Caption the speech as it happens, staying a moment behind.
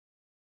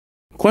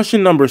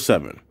Question number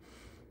 7.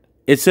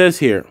 It says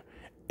here,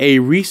 a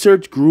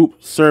research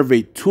group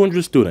surveyed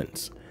 200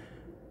 students.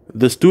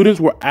 The students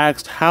were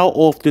asked how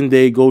often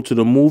they go to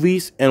the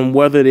movies and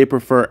whether they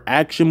prefer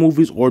action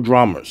movies or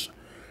dramas.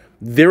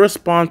 Their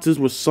responses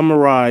were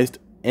summarized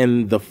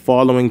in the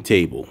following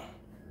table.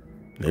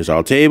 There's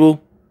our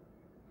table.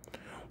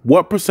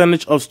 What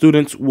percentage of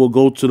students will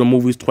go to the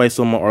movies twice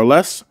a month or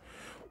less?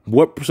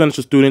 What percentage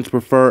of students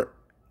prefer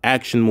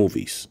action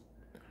movies?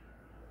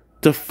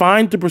 To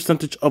find the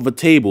percentage of a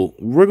table,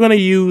 we're going to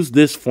use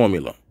this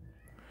formula.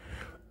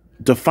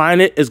 To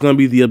find it is going to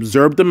be the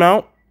observed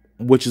amount,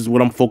 which is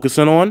what I'm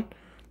focusing on,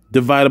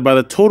 divided by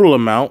the total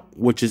amount,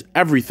 which is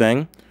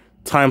everything,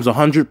 times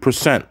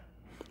 100%.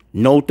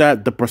 Note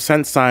that the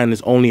percent sign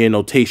is only a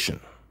notation.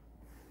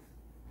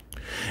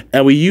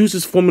 And we use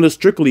this formula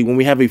strictly when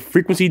we have a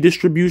frequency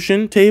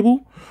distribution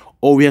table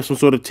or we have some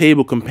sort of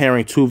table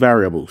comparing two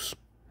variables.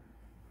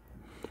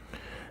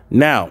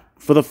 Now,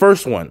 for the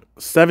first one,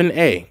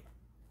 7A,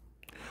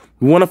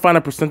 we want to find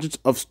a percentage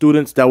of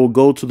students that will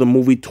go to the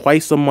movie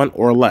twice a month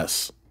or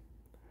less.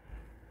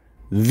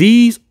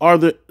 These are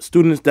the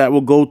students that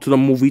will go to the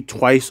movie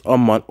twice a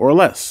month or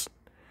less.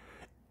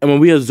 And when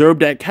we observe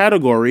that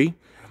category,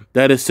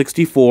 that is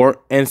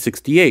 64 and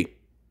 68.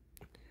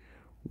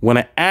 When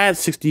I add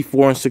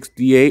 64 and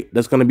 68,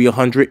 that's going to be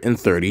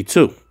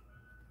 132.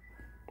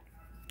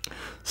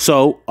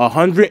 So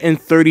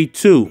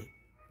 132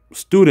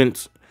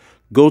 students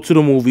go to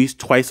the movies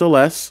twice or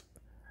less,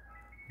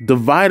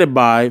 divided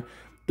by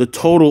the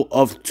total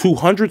of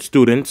 200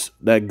 students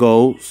that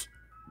goes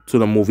to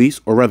the movies,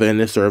 or rather in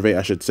this survey,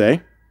 I should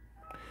say,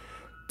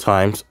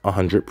 times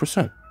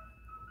 100%.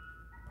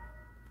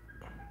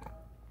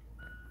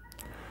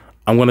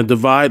 I'm going to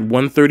divide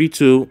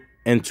 132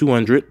 and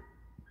 200.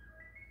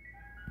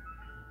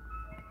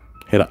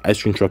 Hit an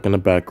ice cream truck in the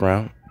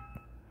background.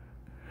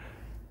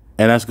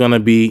 And that's going to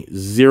be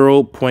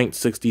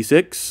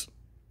 0.66.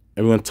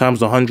 And we're going to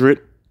times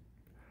 100.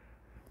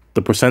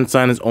 The percent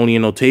sign is only a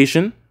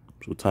notation.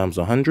 So times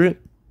 100.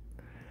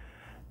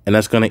 And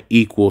that's going to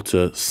equal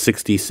to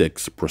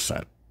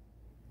 66%.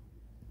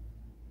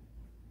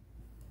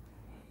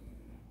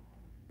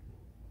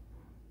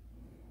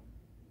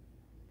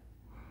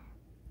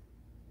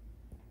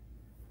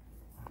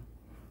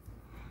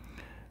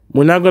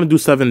 We're now going to do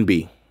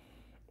 7B.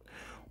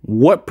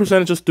 What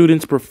percentage of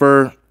students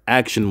prefer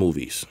action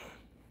movies?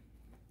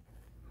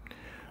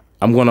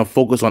 I'm going to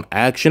focus on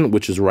action,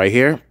 which is right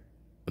here.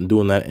 I'm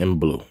doing that in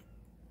blue,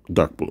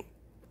 dark blue.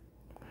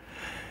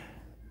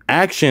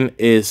 Action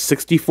is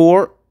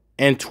 64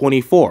 and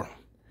 24.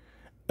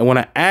 And when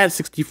I add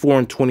 64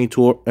 and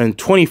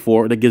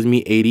 24, that gives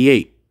me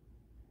 88.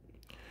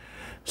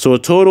 So a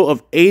total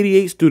of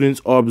 88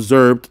 students are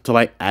observed to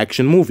like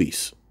action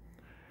movies.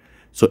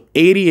 So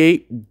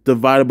 88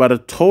 divided by the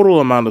total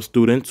amount of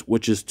students,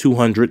 which is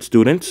 200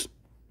 students.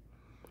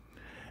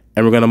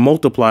 And we're going to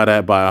multiply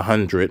that by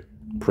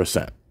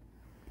 100%.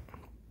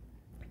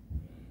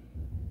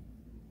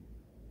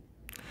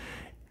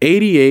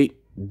 88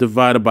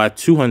 divided by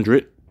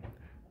 200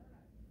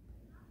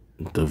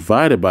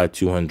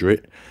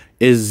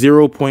 is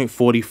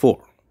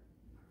 0.44.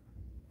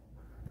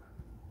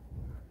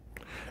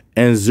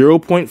 And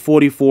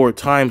 0.44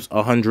 times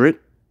 100.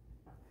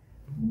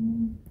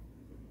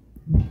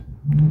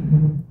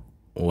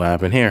 What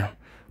happened here?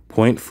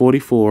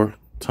 0.44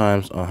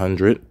 times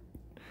 100.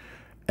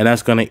 And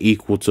that's going to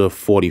equal to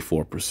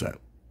 44%.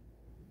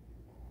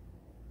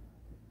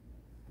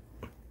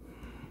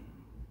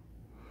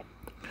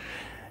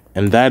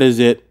 And that is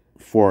it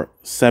for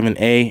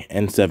 7A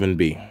and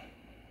 7B.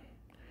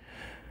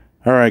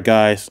 All right,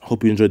 guys.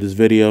 Hope you enjoyed this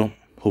video.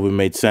 Hope it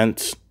made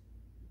sense.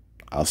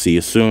 I'll see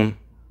you soon.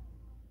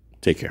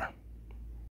 Take care.